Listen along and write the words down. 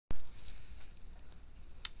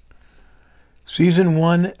Season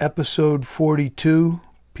 1, Episode 42,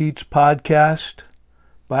 Pete's Podcast,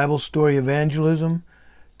 Bible Story Evangelism,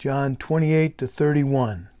 John 28 to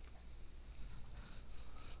 31.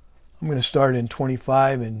 I'm going to start in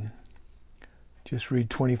 25 and just read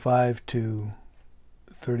 25 to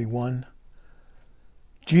 31.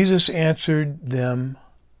 Jesus answered them,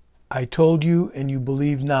 I told you, and you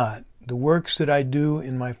believe not. The works that I do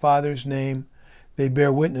in my Father's name, they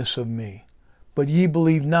bear witness of me. But ye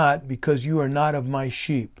believe not, because you are not of my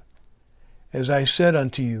sheep. As I said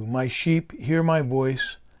unto you, my sheep hear my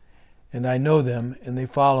voice, and I know them, and they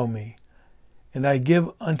follow me. And I give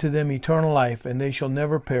unto them eternal life, and they shall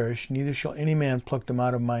never perish, neither shall any man pluck them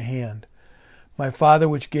out of my hand. My Father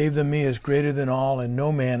which gave them me is greater than all, and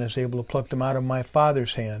no man is able to pluck them out of my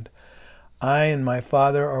Father's hand. I and my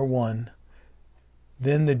Father are one.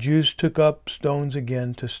 Then the Jews took up stones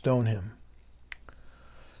again to stone him.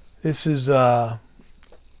 This was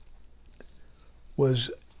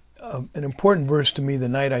an important verse to me the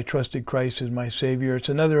night I trusted Christ as my Savior. It's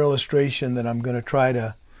another illustration that I'm going to try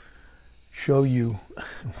to show you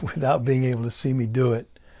without being able to see me do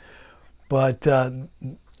it. But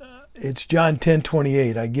it's John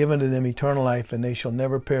 10:28. I give unto them eternal life, and they shall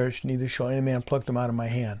never perish, neither shall any man pluck them out of my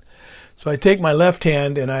hand. So I take my left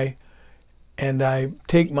hand and I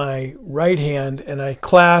take my right hand and I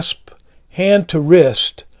clasp hand to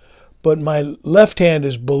wrist, but my left hand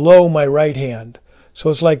is below my right hand. So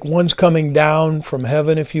it's like one's coming down from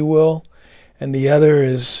heaven, if you will, and the other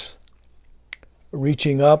is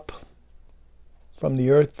reaching up from the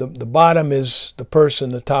earth. The bottom is the person,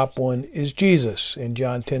 the top one is Jesus in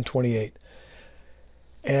John 10:28.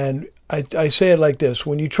 And I say it like this.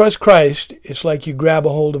 When you trust Christ, it's like you grab a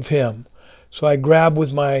hold of Him. So I grab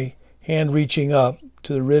with my hand reaching up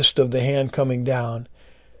to the wrist of the hand coming down.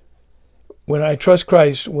 When I trust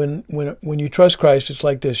Christ, when you trust Christ, it's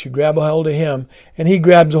like this. You grab a hold of Him, and He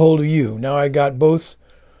grabs a hold of you. Now I got both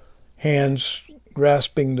hands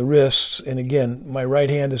grasping the wrists, and again, my right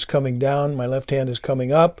hand is coming down, my left hand is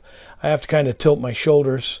coming up. I have to kind of tilt my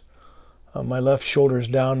shoulders. My left shoulder's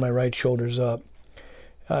down, my right shoulder's up,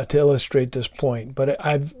 to illustrate this point. But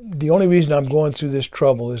the only reason I'm going through this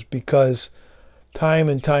trouble is because time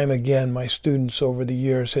and time again, my students over the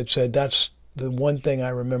years had said, that's the one thing I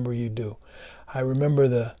remember you do. I remember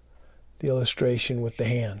the illustration with the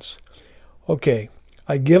hands. Okay,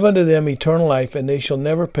 I give unto them eternal life, and they shall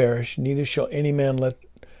never perish, neither shall any man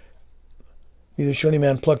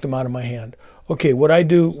pluck them out of my hand. Okay, what I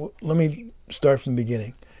do, let me start from the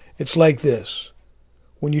beginning. It's like this.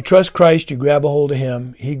 When you trust Christ, you grab a hold of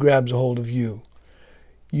Him, He grabs a hold of you.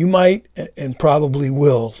 You might, and probably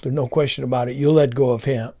will, there's no question about it, you'll let go of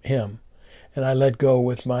him, and I let go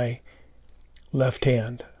with my left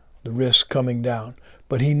hand, the wrist coming down,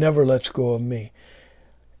 but He never lets go of me.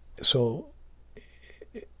 So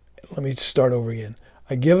let me start over again.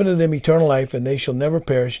 I give unto them eternal life, and they shall never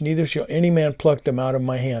perish, neither shall any man pluck them out of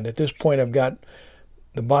my hand. At this point, I've got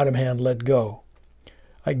the bottom hand let go.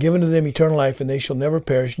 I give unto them eternal life, and they shall never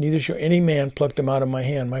perish, neither shall any man pluck them out of my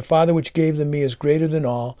hand. My Father which gave them me is greater than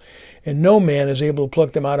all, and no man is able to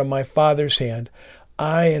pluck them out of my Father's hand.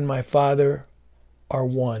 I and my Father are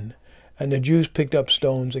one. And the Jews picked up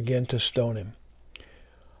stones again to stone him.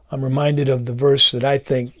 I'm reminded of the verse that I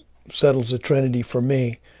think settles the Trinity for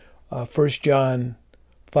me. 1 John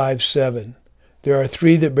 5:7. There are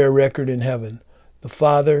three that bear record in heaven, the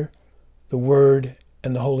Father, the Word,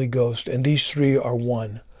 and the Holy Ghost. And these three are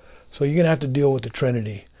one. So you're going to have to deal with the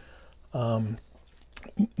Trinity. The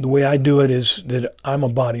way I do it is that I'm a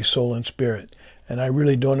body, soul, and spirit. And I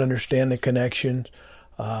really don't understand the connection.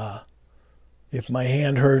 If my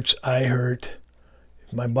hand hurts, I hurt.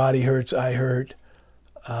 If my body hurts, I hurt.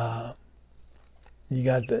 You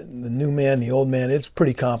got the new man, the old man. It's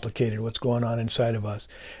pretty complicated what's going on inside of us.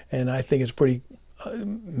 And I think it's pretty,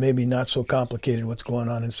 maybe not so complicated what's going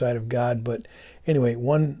on inside of God. But anyway,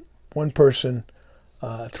 one person,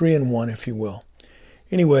 three in one, if you will.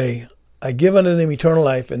 Anyway, I give unto them eternal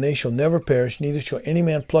life, and they shall never perish, neither shall any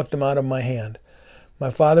man pluck them out of my hand. My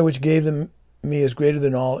Father which gave them me is greater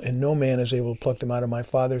than all, and no man is able to pluck them out of my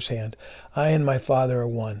Father's hand. I and my Father are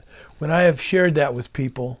one. When I have shared that with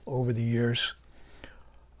people over the years,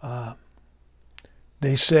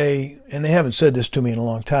 they say, and they haven't said this to me in a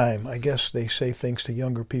long time, I guess they say things to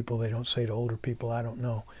younger people they don't say to older people, I don't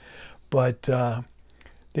know. But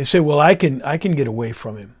they say, well, I can get away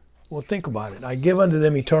from him. Well, think about it. I give unto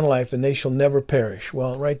them eternal life, and they shall never perish.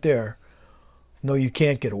 Well, right there, no, you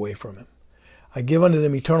can't get away from him. I give unto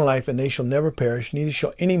them eternal life, and they shall never perish, neither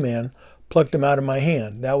shall any man pluck them out of my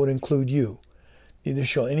hand. That would include you. Neither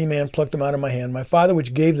shall any man pluck them out of my hand. My Father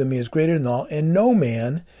which gave them me is greater than all, and no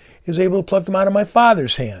man is able to pluck them out of my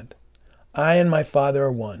Father's hand. I and my Father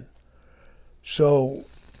are one. So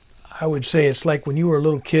I would say it's like when you were a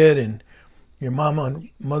little kid and your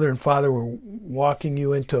mother and father were walking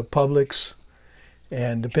you into Publix,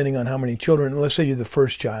 and depending on how many children, let's say you're the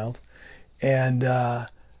first child, and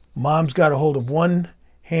mom's got a hold of one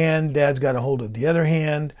hand, dad's got a hold of the other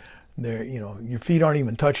hand. There, your feet aren't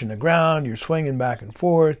even touching the ground. You're swinging back and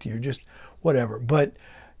forth. You're just whatever. But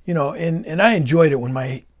and I enjoyed it when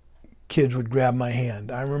my kids would grab my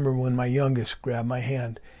hand. I remember when my youngest grabbed my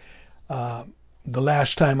hand. The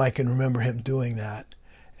last time I can remember him doing that.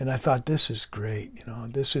 And I thought, this is great.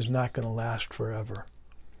 This is not going to last forever.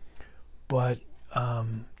 But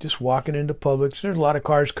just walking into Publix, there's a lot of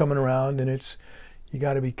cars coming around, and you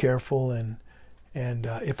got to be careful. And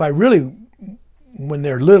if I really, when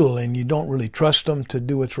they're little and you don't really trust them to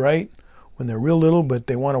do what's right, when they're real little but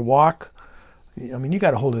they want to walk, you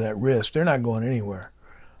got a hold of that wrist. They're not going anywhere.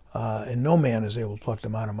 And no man is able to pluck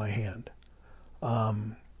them out of my hand.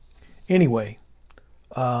 Anyway,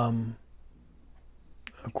 of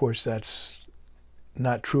course, that's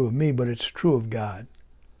not true of me, but it's true of God.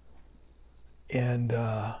 And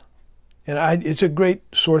it's a great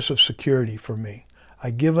source of security for me. I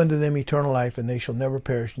give unto them eternal life, and they shall never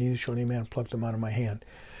perish, neither shall any man pluck them out of my hand.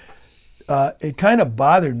 It kind of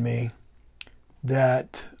bothered me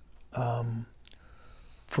that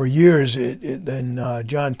for years, in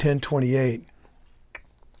John 10:28,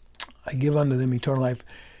 I give unto them eternal life.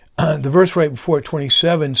 The verse right before it,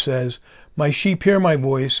 27, says, my sheep hear my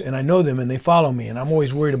voice, and I know them, and they follow me. And I'm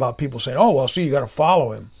always worried about people saying, oh, well, see, you got to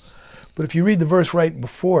follow him. But if you read the verse right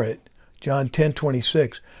before it, John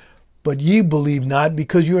 10:26, but ye believe not,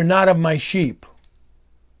 because you are not of my sheep.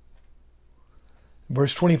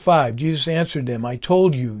 Verse 25, Jesus answered them, I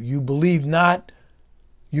told you, you believe not.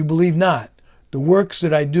 You believe not. The works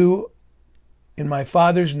that I do in my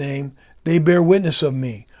Father's name, they bear witness of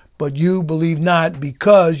me. But you believe not,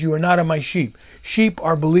 because you are not of my sheep. Sheep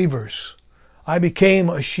are believers. I became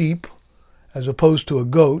a sheep, as opposed to a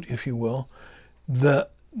goat, if you will, the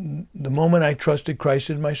moment I trusted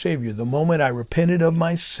Christ as my Savior, the moment I repented of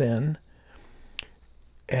my sin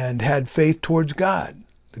and had faith towards God,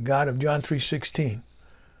 the God of John 3:16.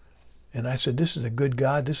 And I said, this is a good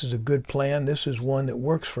God, this is a good plan, this is one that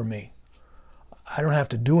works for me. I don't have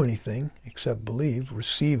to do anything except believe,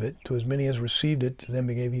 receive it. To as many as received it, to them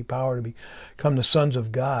gave he power to become the sons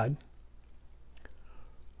of God.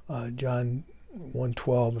 John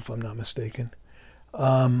 1:12, if I'm not mistaken.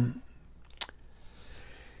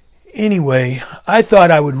 Anyway, I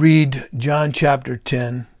thought I would read John chapter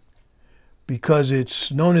 10 because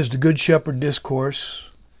it's known as the Good Shepherd Discourse.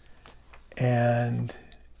 And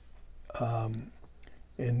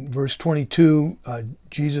in verse 22,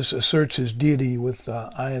 Jesus asserts his deity with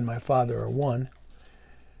I and my Father are one.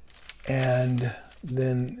 And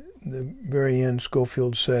then the very end,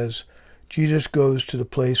 Schofield says, Jesus goes to the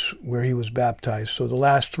place where he was baptized. So the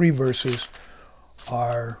last three verses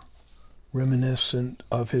are reminiscent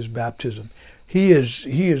of his baptism. He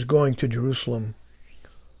is going to Jerusalem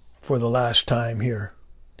for the last time here.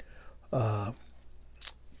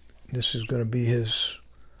 This is going to be his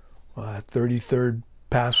 33rd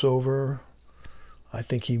Passover. I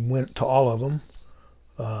think he went to all of them.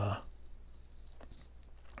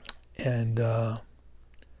 And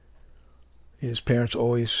his parents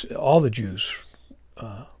always, all the Jews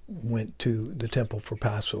went to the temple for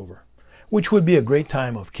Passover, which would be a great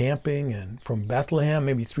time of camping, and from Bethlehem,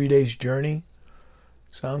 maybe 3 days journey,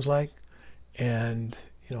 sounds like. And,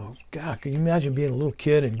 God, can you imagine being a little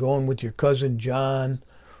kid and going with your cousin John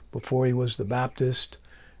before he was the Baptist,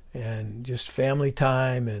 and just family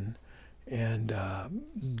time, and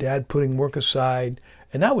Dad putting work aside.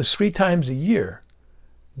 And that was 3 times a year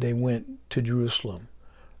they went to Jerusalem.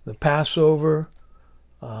 The Passover,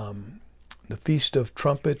 the Feast of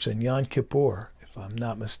Trumpets, and Yom Kippur, if I'm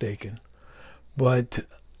not mistaken. But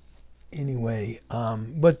anyway,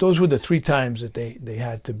 but those were the 3 times that they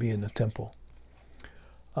had to be in the temple.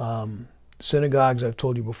 Synagogues, I've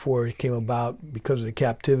told you before, came about because of the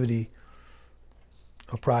captivity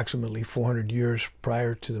approximately 400 years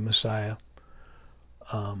prior to the Messiah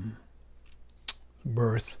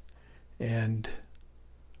birth. And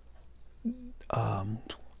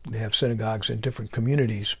they have synagogues in different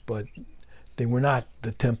communities, but they were not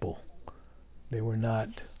the temple. They were not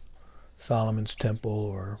Solomon's temple,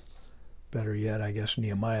 or better yet, I guess,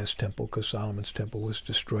 Nehemiah's temple, because Solomon's temple was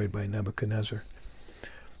destroyed by Nebuchadnezzar.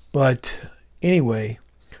 But anyway,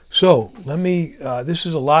 so let me, this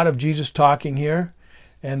is a lot of Jesus talking here.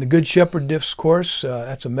 And the Good Shepherd Discourse,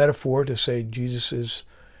 that's a metaphor to say Jesus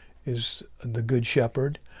is the Good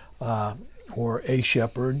Shepherd. or a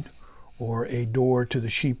shepherd, or a door to the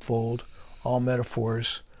sheepfold, all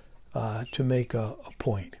metaphors to make a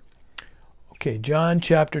point. Okay, John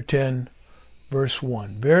chapter 10, verse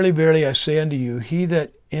 1. Verily, verily, I say unto you, he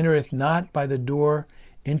that entereth not by the door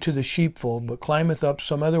into the sheepfold, but climbeth up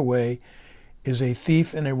some other way, is a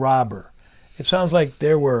thief and a robber. It sounds like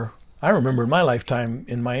I remember in my lifetime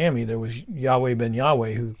in Miami, there was Yahweh ben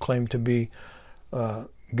Yahweh, who claimed to be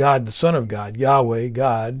God, the Son of God. Yahweh,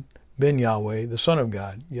 God, ben Yahweh, the Son of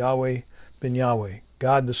God. Yahweh ben Yahweh,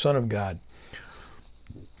 God, the Son of God.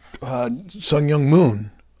 Sun Myung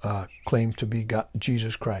Moon claimed to be God,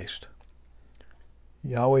 Jesus Christ.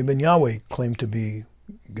 Yahweh ben Yahweh claimed to be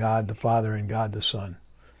God the Father and God the Son.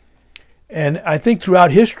 And I think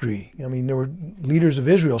throughout history, I mean, there were leaders of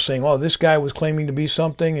Israel saying, oh, this guy was claiming to be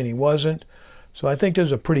something and he wasn't. So I think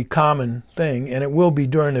there's a pretty common thing, and it will be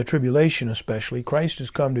during the tribulation especially. Christ has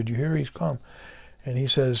come. Did you hear? He's come. And he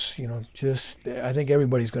says, I think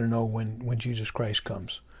everybody's going to know when Jesus Christ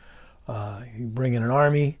comes. You bring in an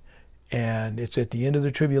army, and it's at the end of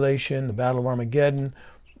the tribulation, the Battle of Armageddon,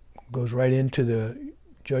 goes right into the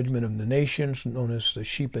judgment of the nations, known as the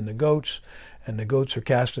sheep and the goats. And the goats are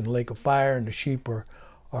cast in the lake of fire, and the sheep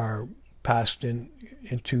are passed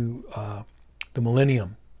into the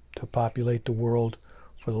millennium to populate the world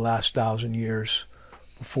for the last 1,000 years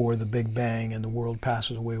before the Big Bang, and the world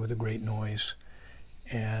passes away with a great noise.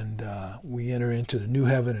 And we enter into the new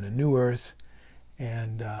heaven and a new earth.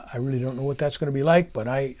 And I really don't know what that's going to be like, but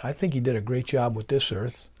I think he did a great job with this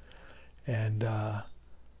earth. And I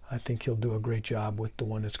think he'll do a great job with the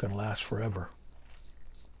one that's going to last forever.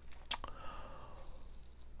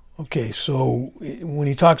 Okay, so when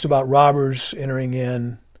he talks about robbers entering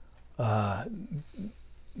in,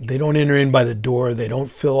 they don't enter in by the door. They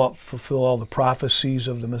don't fulfill all the prophecies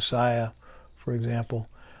of the Messiah, for example.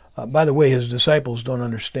 By the way, his disciples don't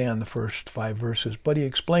understand the first 5 verses, but he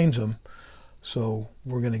explains them. So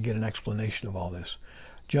we're going to get an explanation of all this.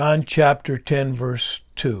 John chapter 10, verse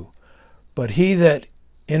 2. But he that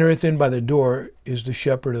entereth in by the door is the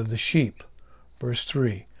shepherd of the sheep. Verse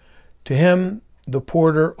 3. To him the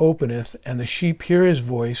porter openeth, and the sheep hear his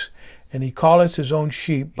voice, and he calleth his own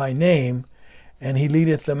sheep by name, and he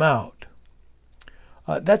leadeth them out.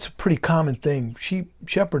 That's a pretty common thing.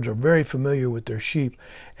 Shepherds are very familiar with their sheep,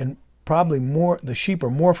 and probably the sheep are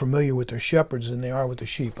more familiar with their shepherds than they are with the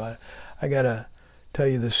sheep. I got to tell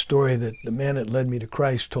you this story that the man that led me to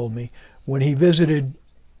Christ told me when he visited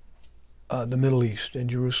the Middle East in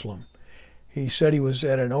Jerusalem. He said he was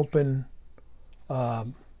at an open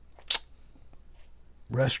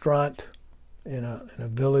restaurant in a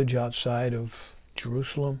village outside of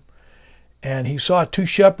Jerusalem, and he saw 2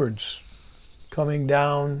 shepherds coming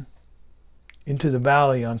down into the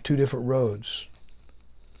valley on 2 different roads.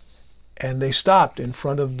 And they stopped in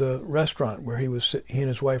front of the restaurant where he and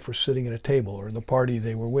his wife were sitting at a table, or the party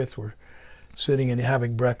they were with were sitting and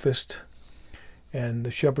having breakfast. And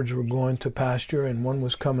the shepherds were going to pasture, and one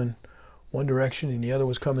was coming one direction and the other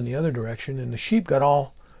was coming the other direction, and the sheep got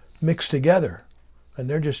all mixed together. And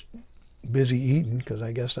they're just busy eating, because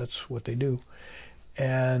I guess that's what they do.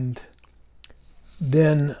 And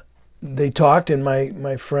then they talked, and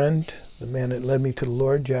my friend, the man that led me to the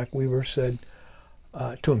Lord, Jack Weaver, said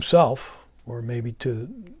to himself, or maybe to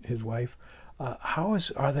his wife,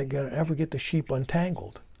 are they going to ever get the sheep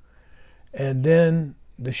untangled? And then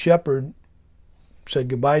the shepherd said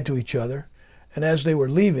goodbye to each other, and as they were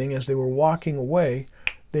leaving, as they were walking away,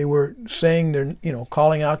 they were saying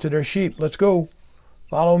calling out to their sheep, let's go,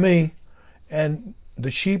 follow me. And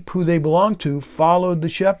the sheep who they belonged to followed the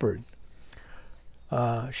shepherd.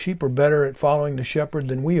 Sheep are better at following the shepherd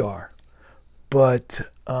than we are, but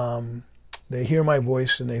they hear my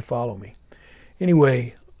voice and they follow me.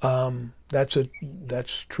 Anyway, that's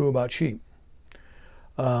true about sheep.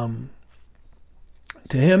 To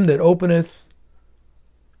him the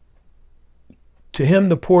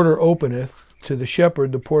porter openeth, to the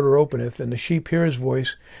shepherd the porter openeth, and the sheep hear his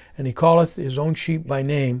voice, and he calleth his own sheep by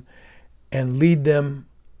name, and lead them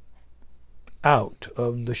out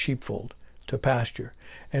of the sheepfold to pasture.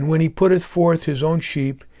 And when he putteth forth his own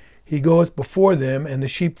sheep, he goeth before them, and the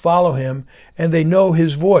sheep follow him, and they know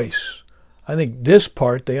his voice. I think this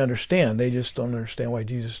part they understand. They just don't understand why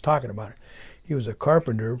Jesus is talking about it. He was a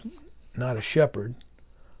carpenter, not a shepherd.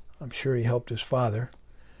 I'm sure he helped his father.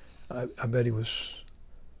 I bet he was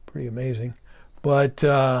pretty amazing. But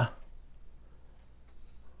let's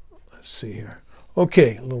see here.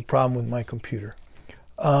 Okay, a little problem with my computer.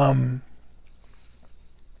 All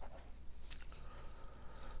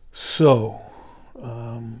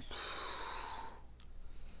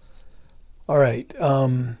right.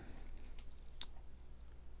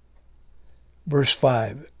 Verse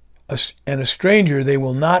 5, and a stranger they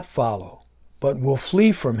will not follow, but will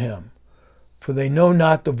flee from him, for they know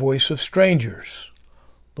not the voice of strangers.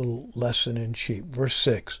 Little lesson in sheep. Verse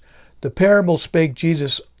 6, the parable spake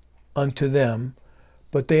Jesus unto them,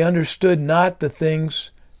 but they understood not the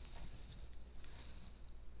things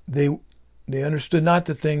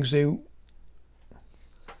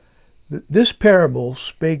This parable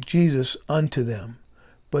spake Jesus unto them,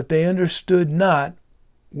 but they understood not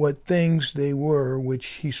what things they were which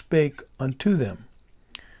he spake unto them.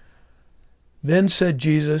 Then said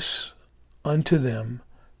Jesus unto them,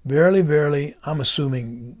 verily, verily, I'm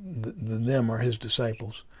assuming them are his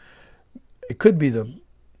disciples. It could be the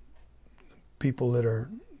people that are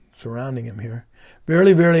surrounding him here.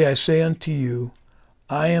 Verily, verily, I say unto you,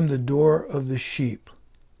 I am the door of the sheep.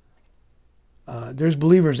 There's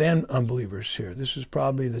believers and unbelievers here. This is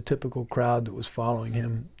probably the typical crowd that was following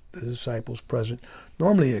him, the disciples present.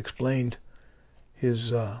 Normally he explained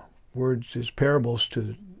his words, his parables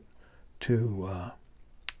to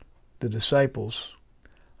the disciples.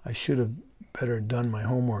 I should have better done my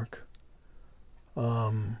homework.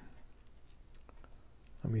 Let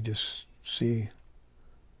me just see.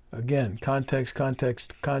 Again, context.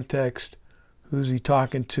 Who's he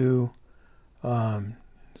talking to?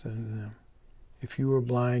 If you were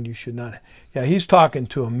blind, you should not. Yeah, he's talking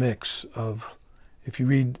to a mix of, if you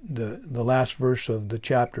read the last verse of the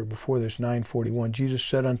chapter before this, 9:41, Jesus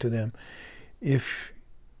said unto them, if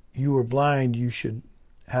you were blind, you should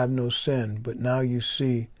have no sin, but now you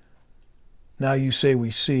see, now you say we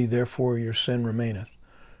see, therefore your sin remaineth.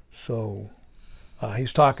 So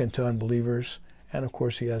he's talking to unbelievers, and of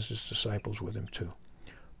course he has his disciples with him too.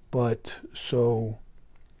 But so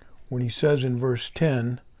when he says in verse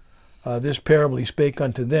 10, this parable he spake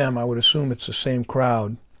unto them, I would assume it's the same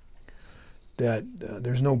crowd, that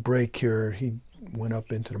there's no break here. He went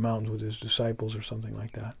up into the mountains with his disciples or something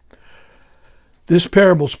like that. This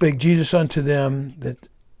parable spake Jesus unto them,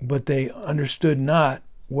 but they understood not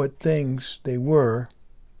what things they were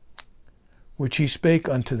which he spake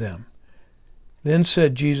unto them. Then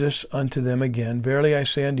said Jesus unto them again, verily I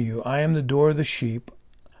say unto you, I am the door of the sheep.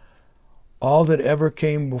 All that ever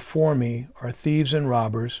came before me are thieves and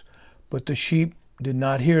robbers, but the sheep did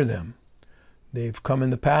not hear them. They've come in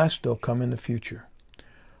the past, they'll come in the future.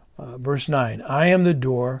 Verse 9, I am the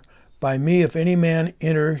door. By me if any man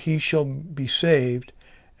enter, he shall be saved,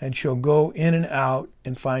 and shall go in and out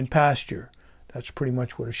and find pasture. That's pretty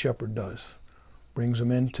much what a shepherd does. Brings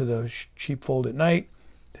them into the sheepfold at night,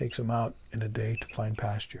 takes them out in the day to find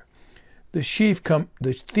pasture. The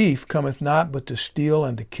thief cometh not but to steal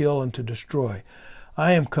and to kill and to destroy.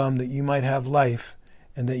 I am come that you might have life,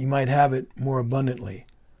 and that you might have it more abundantly.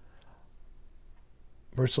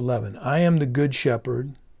 Verse 11, I am the good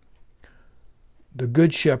shepherd. The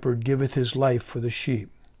good shepherd giveth his life for the sheep.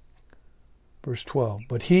 Verse 12,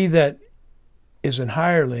 but he that is an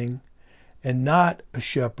hireling and not a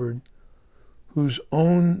shepherd, whose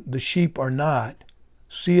own the sheep are not,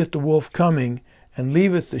 seeth the wolf coming, and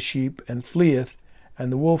leaveth the sheep, and fleeth,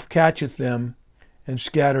 and the wolf catcheth them, and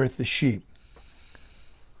scattereth the sheep.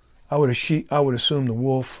 I would assume the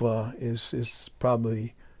wolf is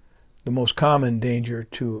probably the most common danger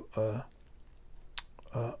to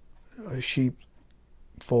a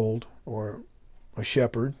sheepfold or a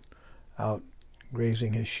shepherd out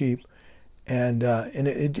grazing his sheep. And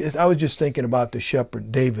I was just thinking about the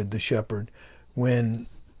shepherd, David the shepherd, when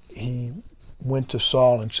he went to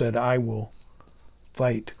Saul and said, I will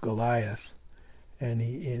fight Goliath. And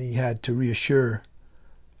he had to reassure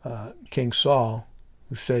King Saul,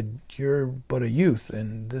 who said, you're but a youth,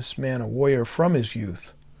 and this man a warrior from his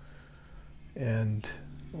youth. And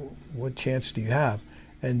what chance do you have?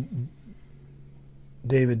 And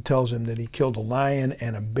David tells him that he killed a lion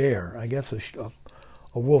and a bear. I guess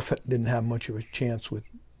a wolf didn't have much of a chance with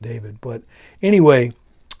David. But anyway,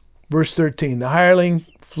 verse 13, the hireling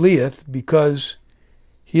fleeth because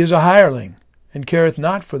he is a hireling, and careth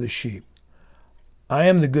not for the sheep. I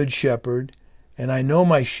am the good shepherd, and I know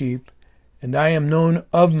my sheep, and I am known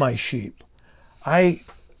of my sheep. I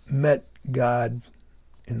met God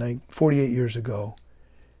 48 years ago,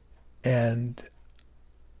 and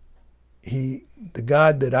the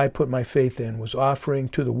God that I put my faith in was offering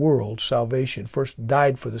to the world salvation. First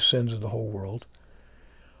died for the sins of the whole world.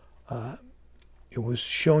 It was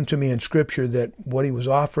shown to me in Scripture that what he was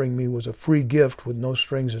offering me was a free gift with no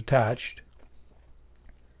strings attached.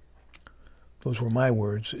 Those were my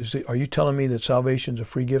words. Are you telling me that salvation is a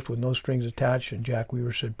free gift with no strings attached? And Jack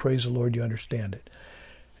Weaver said, praise the Lord, you understand it.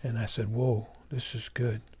 And I said, whoa, this is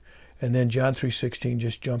good. And then John 3:16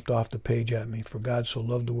 just jumped off the page at me. For God so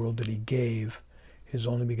loved the world that he gave his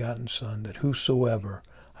only begotten Son, that whosoever,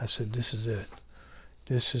 I said, this is it.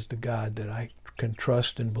 This is the God that I can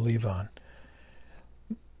trust and believe on.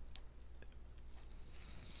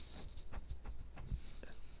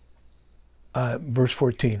 Verse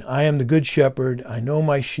 14, I am the good shepherd, I know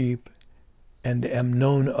my sheep, and am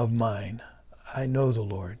known of mine. I know the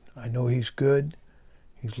Lord. I know he's good,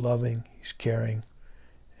 he's loving, he's caring.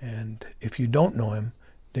 And if you don't know him,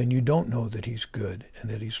 then you don't know that he's good and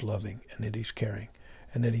that he's loving and that he's caring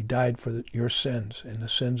and that he died for your sins and the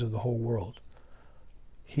sins of the whole world.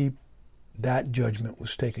 That judgment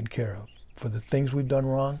was taken care of. For the things we've done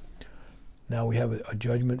wrong, now we have a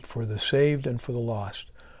judgment for the saved and for the lost.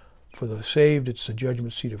 For the saved, it's the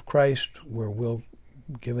judgment seat of Christ, where we'll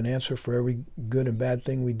give an answer for every good and bad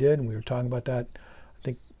thing we did. And we were talking about that, I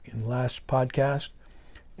think, in the last podcast.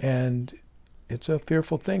 And it's a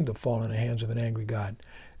fearful thing to fall in the hands of an angry God.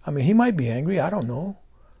 I mean, he might be angry. I don't know.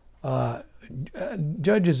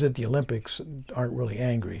 Judges at the Olympics aren't really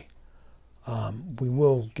angry. We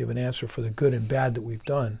will give an answer for the good and bad that we've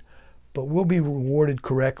done, but we'll be rewarded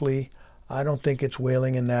correctly. I don't think it's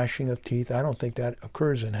wailing and gnashing of teeth. I don't think that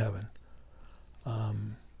occurs in heaven.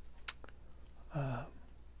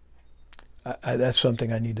 That's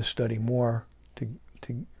something I need to study more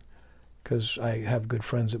because I have good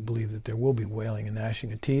friends that believe that there will be wailing and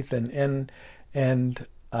gnashing of teeth, and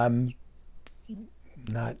I'm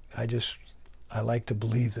not. I like to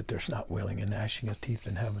believe that there's not wailing and gnashing of teeth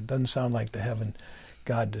in heaven. Doesn't sound like the heaven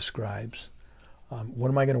God describes. What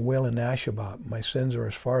am I going to wail and gnash about? My sins are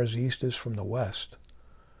as far as the east is from the west.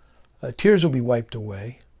 Tears will be wiped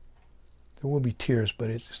away. There will be tears, but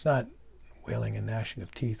it's not wailing and gnashing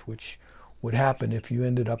of teeth, which would happen if you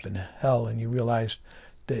ended up in hell and you realized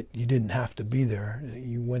that you didn't have to be there.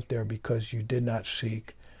 You went there because you did not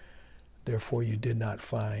seek. Therefore, you did not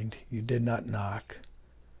find. You did not knock.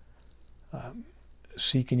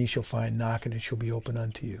 Seek and ye shall find. Knock and it shall be open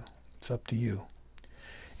unto you. It's up to you.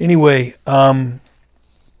 Anyway, verse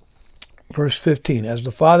 15, as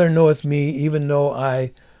the Father knoweth me, even know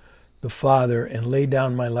I the Father, and lay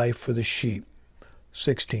down my life for the sheep.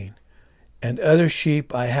 16, and other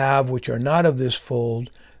sheep I have which are not of this fold,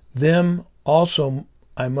 them also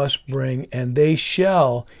I must bring, and they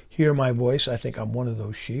shall hear my voice. I think I'm one of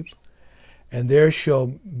those sheep. And there shall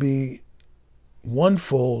be one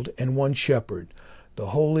fold and one shepherd, the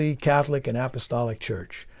Holy Catholic and Apostolic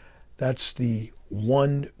Church. That's the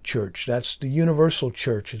one church. That's the universal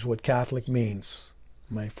church is what Catholic means,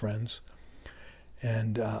 my friends.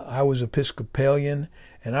 And I was Episcopalian,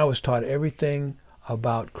 and I was taught everything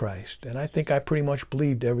about Christ. And I think I pretty much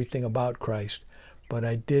believed everything about Christ, but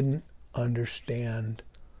I didn't understand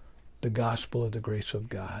the gospel of the grace of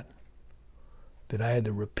God. That I had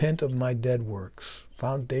to repent of my dead works,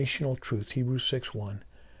 foundational truth, Hebrews 6:1,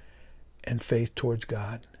 and faith towards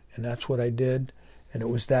God. And that's what I did, and it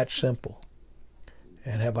was that simple.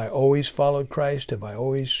 And have I always followed Christ? Have I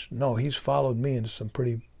always? No, he's followed me into some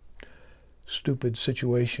pretty stupid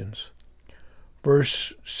situations.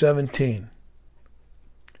 Verse 17,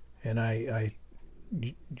 and I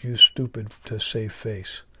use stupid to save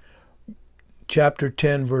face. Chapter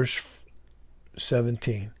 10, verse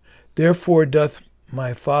 17. Therefore doth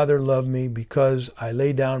my Father love me, because I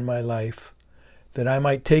lay down my life, that I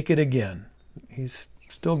might take it again. He's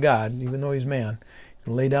still God, even though he's man.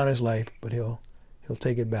 He'll lay down his life, but he'll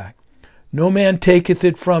take it back. No man taketh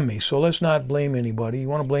it from me. So let's not blame anybody. You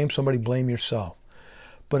want to blame somebody, blame yourself.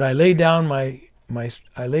 But I lay down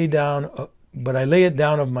but I lay it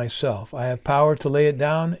down of myself. I have power to lay it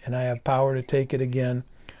down, and I have power to take it again.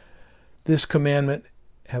 This commandment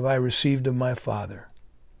have I received of my Father.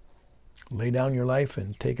 Lay down your life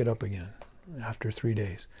and take it up again after 3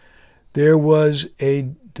 days. There was a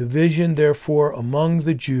division, therefore, among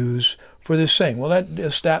the Jews for this saying. Well,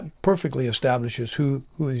 that perfectly establishes who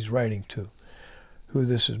he's writing to, who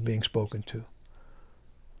this is being spoken to.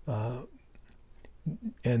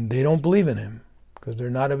 And they don't believe in him because they're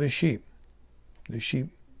not of his sheep. The sheep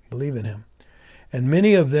believe in him. And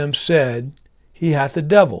many of them said, he hath a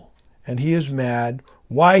devil, and he is mad.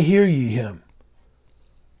 Why hear ye him?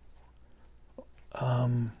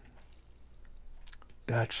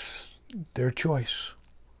 That's their choice.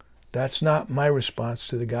 That's not my response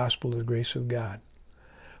to the gospel of the grace of God.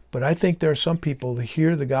 But I think there are some people that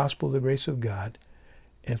hear the gospel of the grace of God,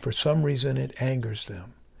 and for some reason it angers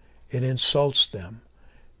them. It insults them.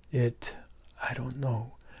 I don't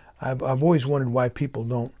know. I've always wondered why people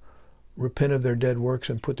don't repent of their dead works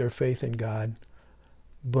and put their faith in God.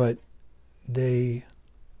 But I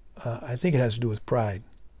think it has to do with pride,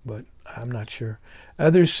 but I'm not sure.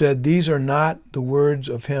 Others said, these are not the words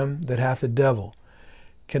of him that hath a devil.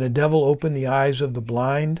 Can a devil open the eyes of the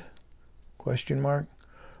blind? Question mark.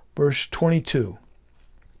 Verse 22.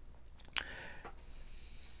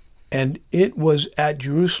 And it was at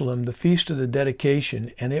Jerusalem, the feast of the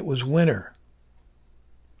dedication, and it was winter.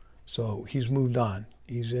 So he's moved on.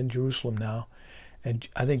 He's in Jerusalem now. And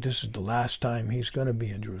I think this is the last time he's going to be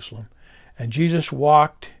in Jerusalem. And Jesus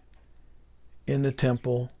walked in the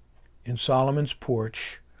temple, in Solomon's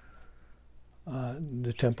porch,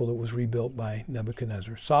 the temple that was rebuilt by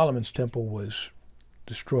Nebuchadnezzar. Solomon's temple was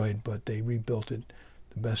destroyed, but they rebuilt it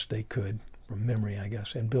the best they could, from memory, I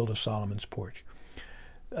guess, and built a Solomon's porch.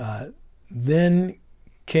 Then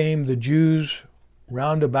came the Jews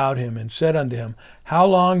round about him and said unto him, How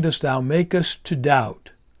long dost thou make us to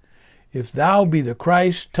doubt? If thou be the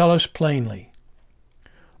Christ, tell us plainly.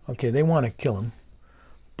 Okay, they want to kill him.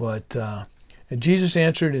 But and Jesus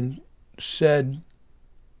answered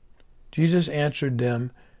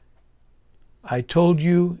them, I told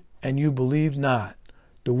you, and you believe not.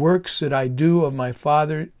 The works that I do of my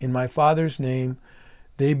Father in my Father's name,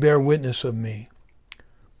 they bear witness of me.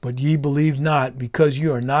 But ye believe not, because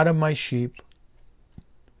you are not of my sheep,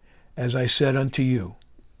 as I said unto you.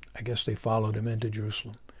 I guess they followed him into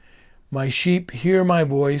Jerusalem. My sheep hear my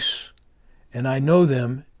voice, and I know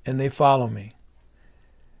them, and they follow me.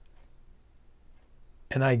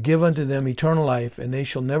 And I give unto them eternal life, and they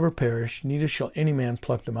shall never perish, neither shall any man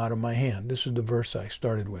pluck them out of my hand. This is the verse I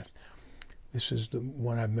started with. This is the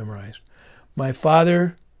one I've memorized. My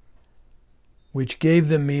Father, which gave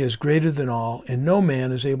them me, is greater than all, and no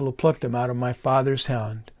man is able to pluck them out of my Father's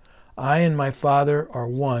hand. I and my Father are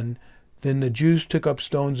one. Then the Jews took up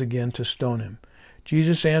stones again to stone him.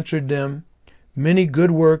 Jesus answered them, Many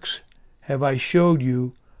good works have I showed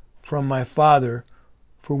you from my Father.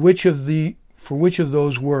 For which of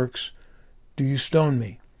those works do you stone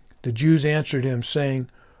me? The Jews answered him, saying,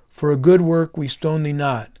 For a good work we stone thee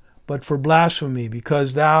not, but for blasphemy,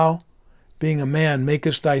 because thou, being a man,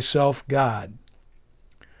 makest thyself God.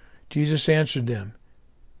 Jesus answered them,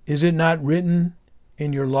 Is it not written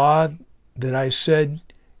in your law that I said,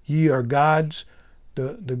 Ye are gods?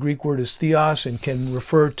 The Greek word is theos and can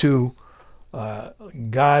refer to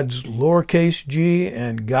God's lowercase g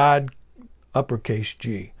and God uppercase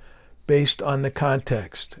g, based on the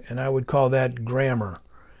context. And I would call that grammar.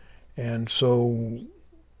 And so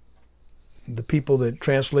the people that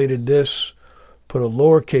translated this put a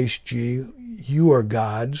lowercase g, you are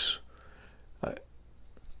gods,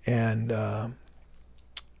 and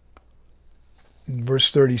verse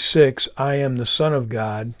 36, I am the Son of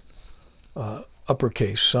God,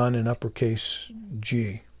 uppercase Son and uppercase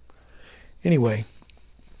G. Anyway,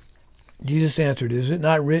 Jesus answered, Is it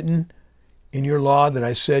not written in your law that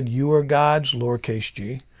I said you are gods, lowercase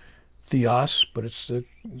g, theos, but it's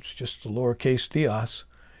just the lowercase theos,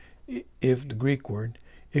 if the Greek word.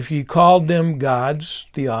 If ye called them gods,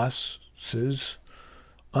 theoses,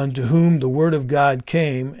 unto whom the word of God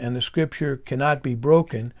came, and the scripture cannot be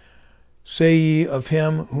broken, say ye of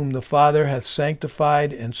him whom the Father hath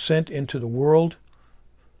sanctified and sent into the world,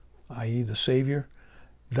 i.e. the Savior,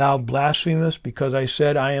 Thou blasphemest, because I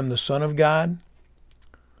said, I am the Son of God?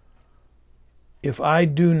 If I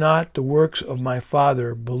do not the works of my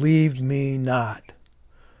Father, believe me not.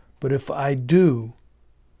 But if I do,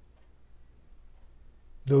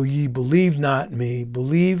 though ye believe not me,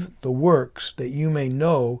 believe the works, that you may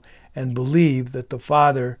know and believe that the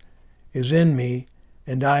Father is in me,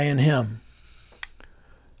 and I in him.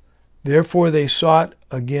 Therefore they sought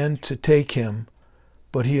again to take him,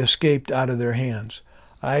 but he escaped out of their hands.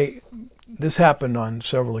 This happened on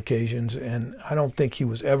several occasions, and I don't think he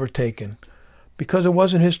was ever taken, because it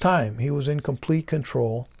wasn't his time. He was in complete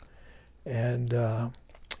control, and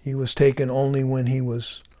he was taken only when he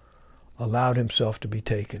was allowed himself to be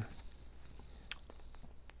taken.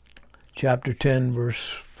 Chapter 10, verse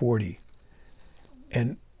 40.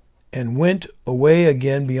 And went away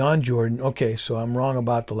again beyond Jordan. Okay, so I'm wrong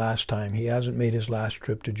about the last time. He hadn't made his last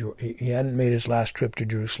trip to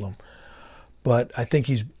Jerusalem. But I think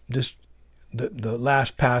the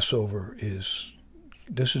last Passover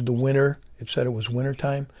this is the winter. It said it was winter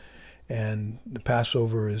time, and the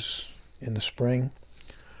Passover is in the spring.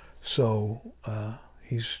 So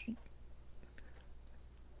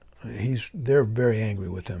they're very angry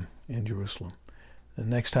with him in Jerusalem. The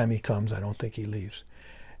next time he comes, I don't think he leaves.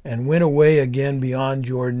 And went away again beyond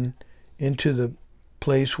Jordan into the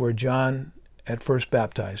place where John at first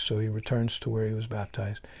baptized. So he returns to where he was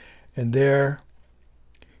baptized. And there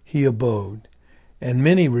he abode. And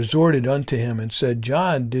many resorted unto him and said,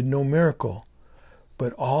 John did no miracle,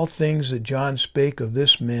 but all things that John spake of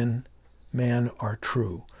this man are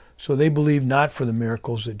true. So they believed not for the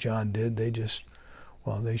miracles that John did. They just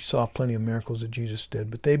Well, they saw plenty of miracles that Jesus did,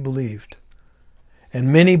 but they believed.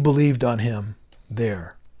 And many believed on him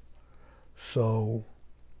there. So,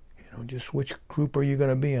 just which group are you going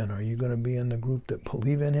to be in? Are you going to be in the group that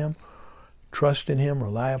believe in him, trust in him,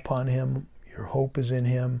 rely upon him, your hope is in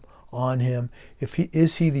him, on him?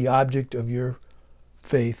 Is he the object of your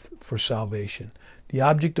faith for salvation? The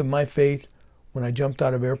object of my faith when I jumped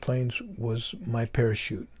out of airplanes was my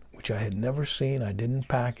parachute, which I had never seen. I didn't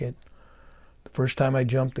pack it. The first time I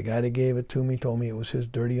jumped, the guy that gave it to me told me it was his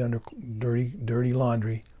dirty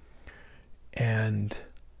laundry. And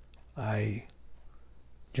I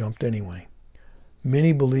jumped anyway.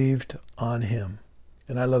 Many believed on him.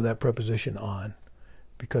 And I love that preposition, on,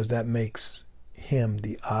 because that makes him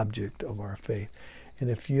the object of our faith. And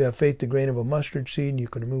if you have faith the grain of a mustard seed, you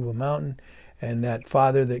can remove a mountain. And that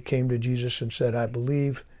father that came to Jesus and said, I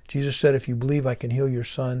believe. Jesus said, if you believe, I can heal your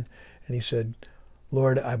son. And he said,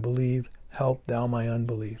 Lord, I believe. Help thou my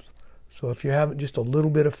unbelief. So if you have just a little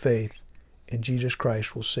bit of faith in Jesus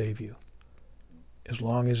Christ will save you. As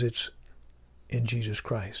long as it's in Jesus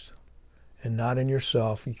Christ and not in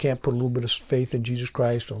yourself. You can't put a little bit of faith in Jesus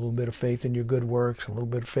Christ, a little bit of faith in your good works, a little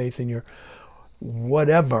bit of faith in your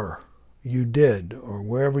whatever you did or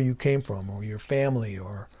wherever you came from or your family.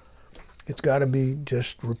 Or it's got to be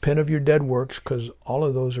just repent of your dead works, because all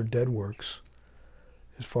of those are dead works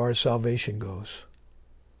as far as salvation goes.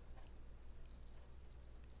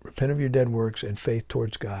 Repent of your dead works and faith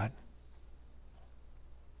towards God.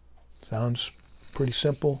 Sounds pretty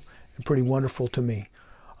simple and pretty wonderful to me.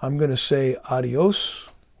 I'm going to say adios,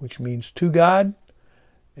 which means to God,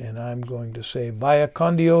 and I'm going to say vaya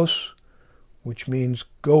con Dios, which means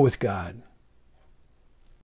go with God.